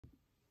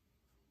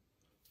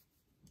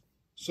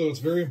So it's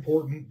very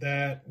important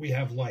that we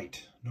have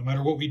light. No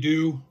matter what we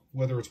do,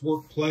 whether it's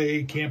work,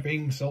 play,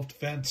 camping,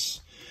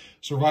 self-defense,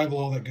 survival,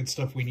 all that good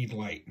stuff, we need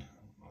light.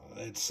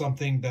 It's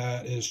something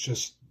that is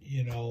just,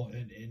 you know,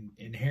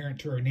 inherent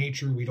to our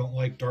nature. We don't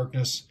like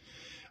darkness.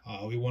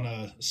 We want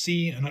to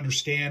see and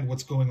understand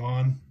what's going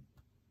on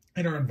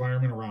in our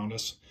environment around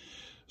us.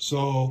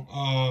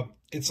 So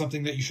it's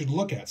something that you should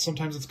look at.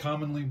 Sometimes it's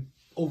commonly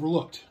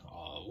overlooked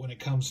when it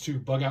comes to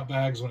bug out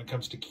bags, when it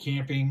comes to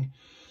camping,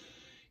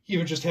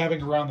 even just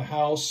having around the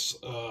house,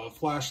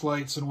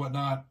 flashlights and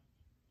whatnot,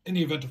 in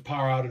the event of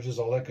power outages,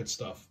 all that good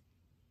stuff.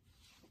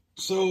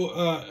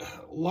 So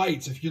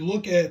lights, if you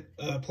look at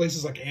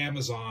places like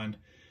Amazon,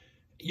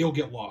 you'll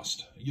get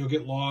lost. You'll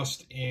get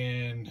lost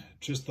in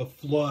just the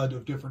flood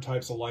of different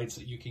types of lights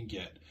that you can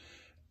get.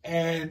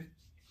 And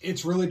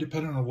it's really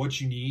dependent on what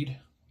you need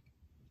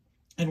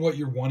and what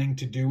you're wanting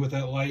to do with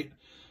that light.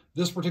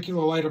 This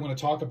particular light I'm going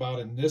to talk about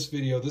in this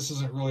video, this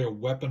isn't really a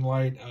weapon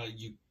light.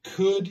 You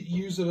could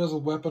use it as a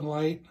weapon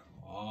light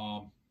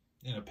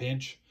in a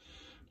pinch.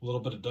 A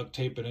little bit of duct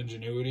tape and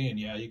ingenuity, and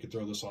yeah, you could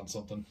throw this on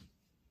something.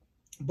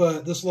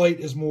 But this light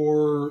is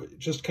more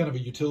just kind of a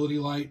utility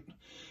light.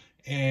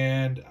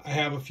 And I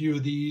have a few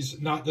of these,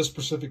 not this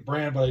specific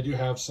brand, but I do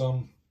have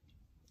some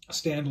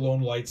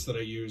standalone lights that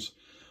I use.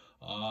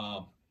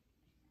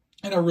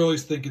 And I really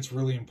think it's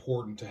really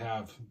important to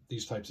have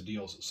these types of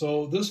deals.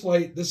 So this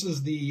light, this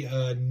is the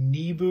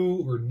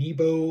NEBO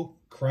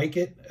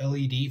CRYKET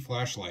LED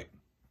flashlight.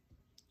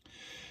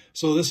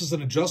 So this is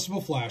an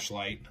adjustable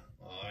flashlight.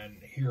 And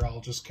here,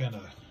 I'll just kind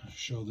of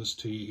show this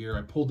to you here.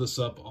 I pulled this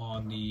up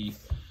on the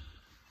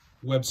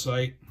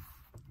website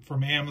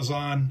from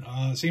Amazon.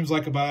 It seems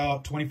like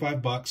about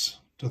 25 bucks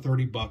to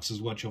 30 bucks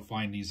is what you'll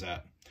find these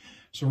at.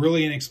 So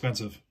really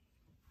inexpensive.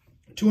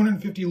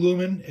 250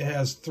 lumen. It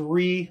has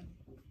 3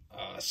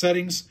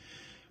 settings.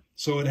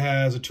 So it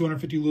has a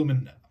 250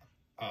 lumen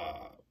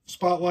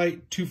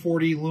spotlight,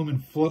 240 lumen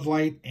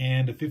floodlight,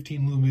 and a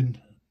 15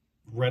 lumen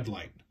red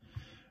light,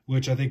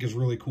 which I think is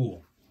really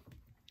cool.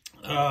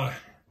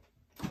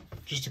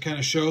 Just to kind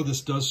of show,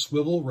 this does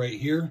swivel right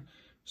here.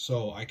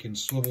 So I can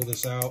swivel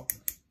this out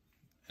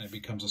and it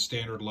becomes a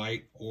standard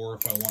light. Or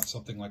if I want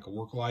something like a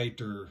work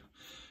light or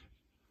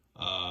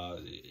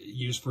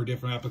used for a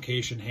different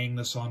application, hang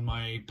this on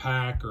my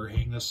pack or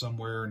hang this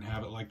somewhere and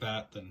have it like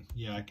that, then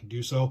yeah, I can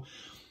do so.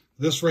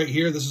 This right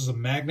here, this is a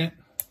magnet.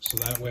 So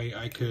that way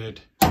I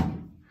could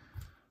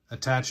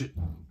attach it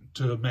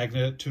to a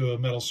magnet to a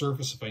metal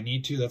surface if I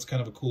need to. That's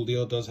kind of a cool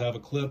deal. It does have a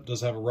clip, does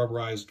have a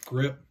rubberized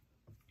grip.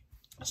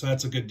 So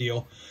that's a good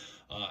deal.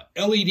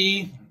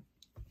 LED,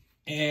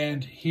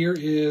 and here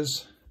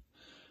is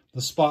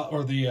the spot,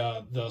 or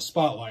the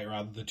spotlight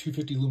rather, the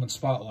 250 lumen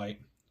spotlight.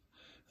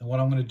 And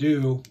what I'm going to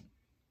do,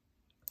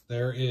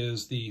 there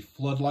is the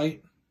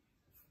floodlight,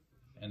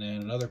 and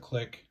then another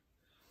click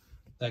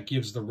that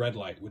gives the red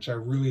light, which I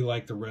really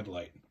like the red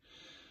light.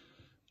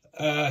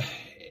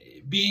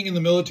 Being in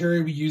the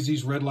military, we use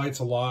these red lights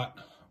a lot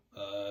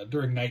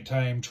during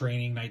nighttime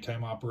training,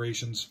 nighttime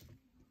operations.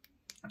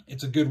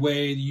 It's a good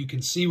way you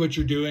can see what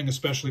you're doing,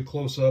 especially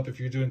close up. If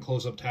you're doing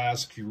close up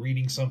tasks, if you're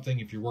reading something,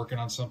 if you're working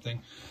on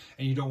something,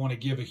 and you don't want to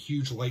give a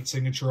huge light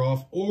signature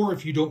off, or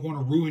if you don't want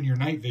to ruin your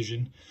night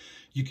vision,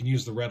 you can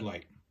use the red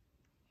light.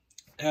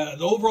 The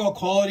overall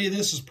quality of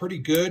this is pretty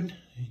good.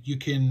 You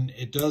can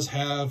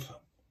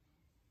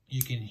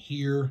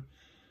hear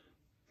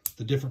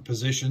the different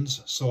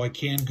positions, so I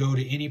can go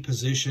to any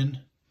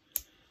position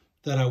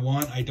that I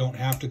want. I don't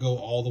have to go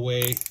all the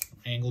way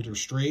angled or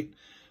straight.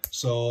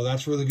 So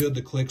that's really good.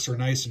 The clicks are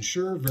nice and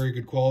sure, very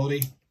good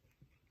quality.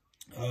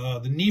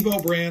 The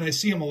NEBO brand, I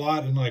see them a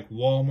lot in like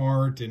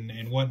Walmart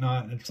and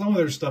whatnot, and some of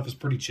their stuff is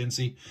pretty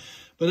chintzy,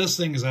 but this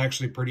thing is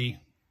actually pretty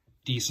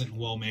decent and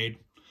well made.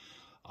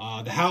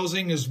 The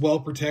housing is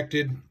well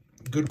protected,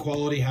 good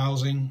quality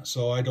housing,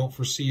 so I don't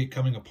foresee it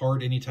coming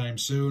apart anytime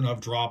soon. I've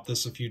dropped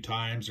this a few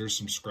times. There's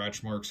some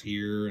scratch marks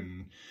here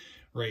and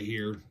right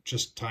here,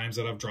 just times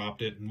that I've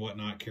dropped it and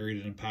whatnot, carried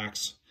it in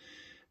packs.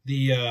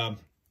 The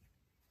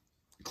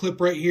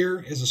clip right here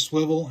is a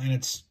swivel, and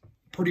it's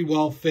pretty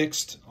well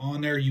fixed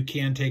on there. You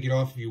can take it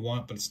off if you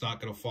want, but it's not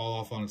going to fall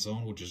off on its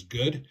own, which is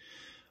good.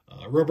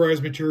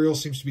 Rubberized material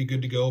seems to be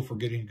good to go for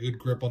getting a good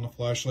grip on the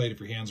flashlight if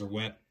your hands are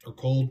wet or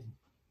cold.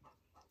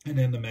 And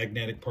then the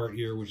magnetic part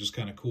here, which is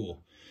kind of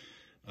cool.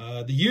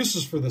 The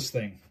uses for this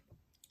thing.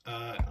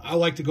 I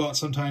like to go out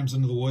sometimes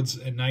into the woods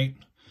at night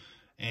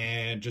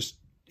and just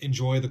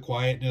enjoy the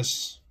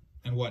quietness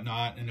and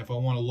whatnot. And if I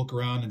want to look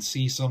around and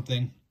see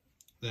something,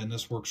 then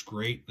this works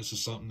great. This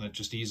is something that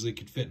just easily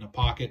could fit in a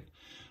pocket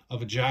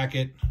of a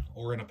jacket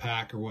or in a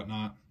pack or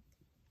whatnot.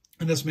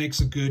 And this makes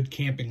a good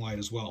camping light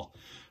as well.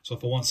 So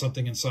if I want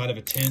something inside of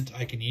a tent,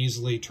 I can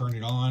easily turn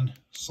it on,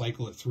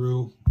 cycle it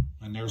through,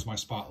 and there's my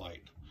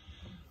spotlight.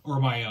 Or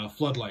my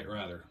floodlight,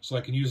 rather. So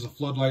I can use the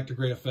floodlight to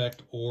great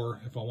effect, or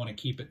if I want to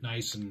keep it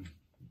nice and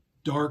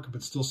dark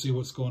but still see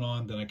what's going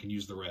on, then I can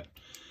use the red.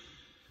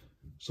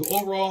 So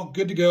overall,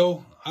 good to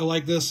go. I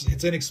like this.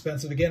 It's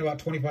inexpensive. Again, about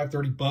 25,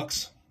 30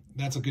 bucks.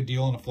 that's a good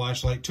deal on a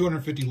flashlight.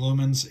 250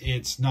 lumens.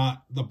 It's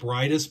not the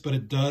brightest, but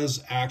it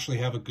does actually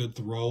have a good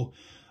throw.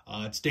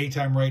 It's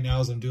daytime right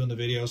now as I'm doing the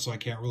video, so I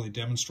can't really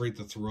demonstrate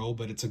the throw,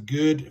 but it's a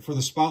good, for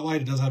the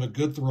spotlight, it does have a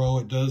good throw.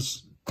 It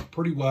does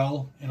pretty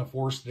well in a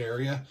forested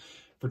area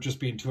for just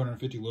being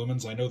 250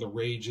 lumens. I know the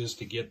rage is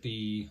to get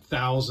the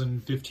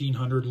 1,000,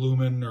 1,500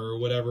 lumen or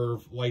whatever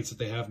lights that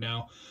they have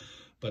now,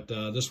 but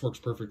this works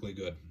perfectly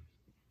good.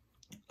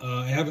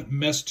 I haven't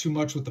messed too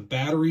much with the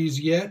batteries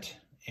yet,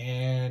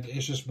 and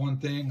it's just one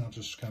thing. I'll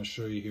just kind of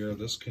show you here.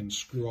 This can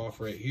screw off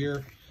right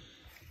here.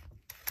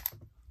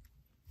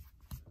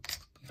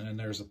 And then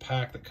there's a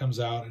pack that comes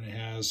out, and it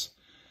has,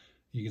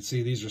 you can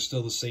see these are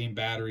still the same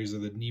batteries.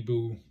 They're the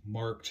NEBO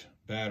marked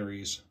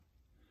batteries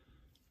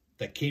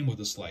that came with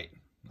this light.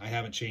 I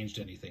haven't changed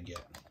anything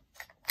yet.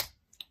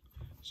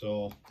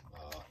 So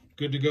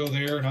good to go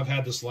there, and I've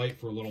had this light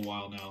for a little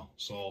while now.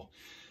 So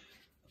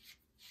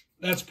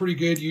that's pretty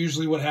good.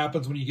 Usually what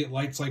happens when you get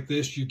lights like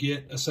this, you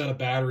get a set of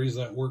batteries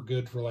that work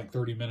good for like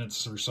 30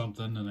 minutes or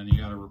something, and then you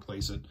got to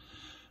replace it.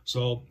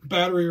 So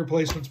battery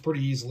replacement's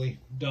pretty easily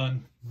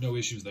done. No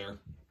issues there.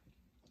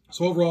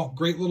 So overall,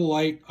 great little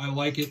light. I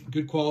like it.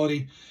 Good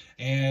quality.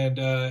 And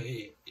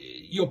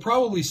you'll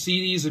probably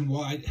see these in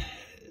wide.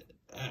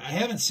 I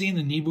haven't seen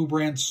the NEBO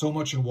brand so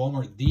much in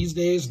Walmart these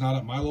days, not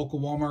at my local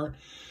Walmart,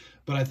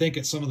 but I think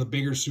at some of the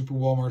bigger super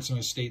Walmarts in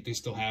the state, they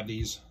still have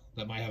these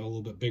that might have a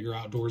little bit bigger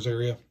outdoors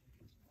area.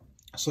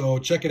 So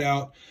check it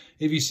out.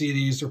 If you see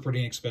these, they're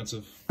pretty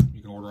inexpensive.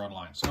 You can order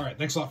online. So, all right,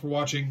 thanks a lot for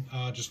watching.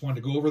 Just wanted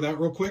to go over that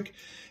real quick.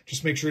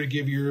 Just make sure to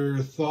give your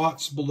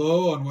thoughts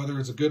below on whether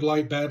it's a good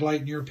light, bad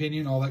light in your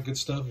opinion, all that good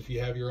stuff if you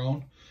have your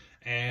own.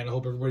 And I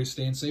hope everybody's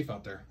staying safe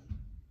out there.